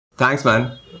Thanks,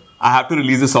 man. I have to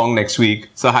release the song next week,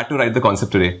 so I had to write the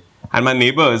concept today. And my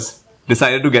neighbors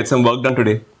decided to get some work done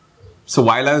today. So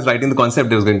while I was writing the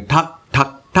concept, it was going tuck,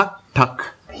 tuck, tuck,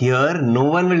 tuck. Here, no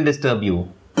one will disturb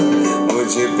you.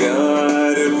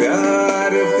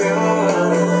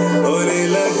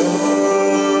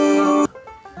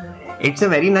 It's a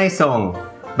very nice song,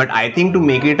 but I think to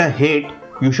make it a hit,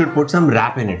 you should put some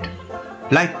rap in it.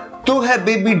 Like, तू है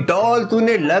baby doll,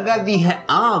 तूने लगा दी है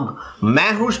आग,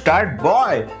 मैं हूँ start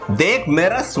boy, देख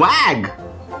मेरा swag.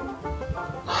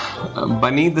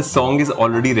 Bunny, the song is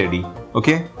already ready.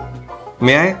 Okay?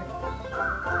 May I?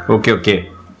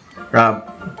 Okay.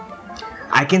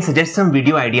 I can suggest some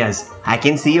video ideas. I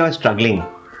can see you're struggling.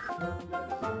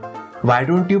 Why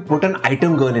don't you put an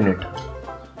item girl in it?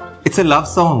 It's a love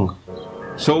song.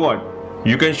 So what?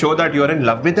 You can show that you're in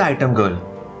love with the item girl.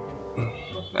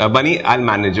 Bunny, I'll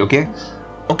manage, okay?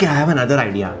 Okay, I have another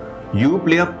idea. You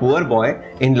play a poor boy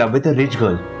in love with a rich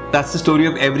girl. That's the story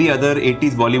of every other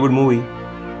 80s Bollywood movie.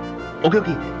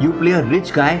 Okay. You play a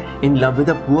rich guy in love with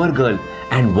a poor girl.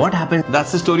 And what happens?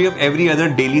 That's the story of every other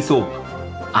daily soap.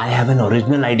 I have an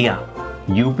original idea.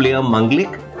 You play a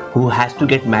manglik who has to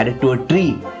get married to a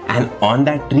tree. And on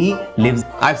that tree lives...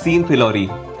 I've seen Filori.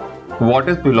 What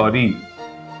is Filori?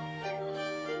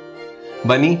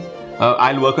 Bunny,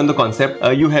 I'll work on the concept.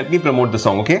 You help me promote the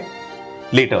song, okay?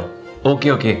 Later.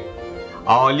 Okay.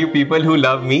 All you people who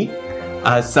love me,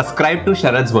 subscribe to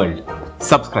Sharad's World.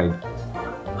 Subscribe.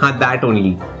 That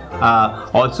only.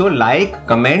 Also like,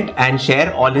 comment and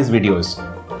share all his videos.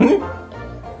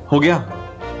 हो गया.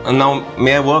 Now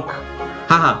may I work?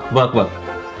 Work.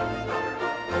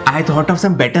 I thought of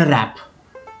some better rap.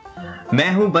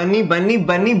 मैं हूँ bunny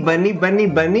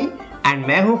and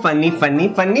मैं हूँ funny.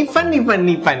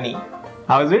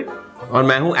 How's it? और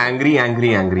मैं हूँ angry.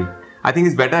 I think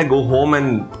it's better I go home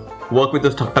and work with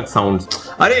those tuk sounds.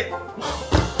 अरे!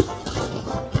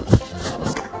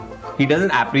 He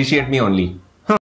doesn't appreciate me only.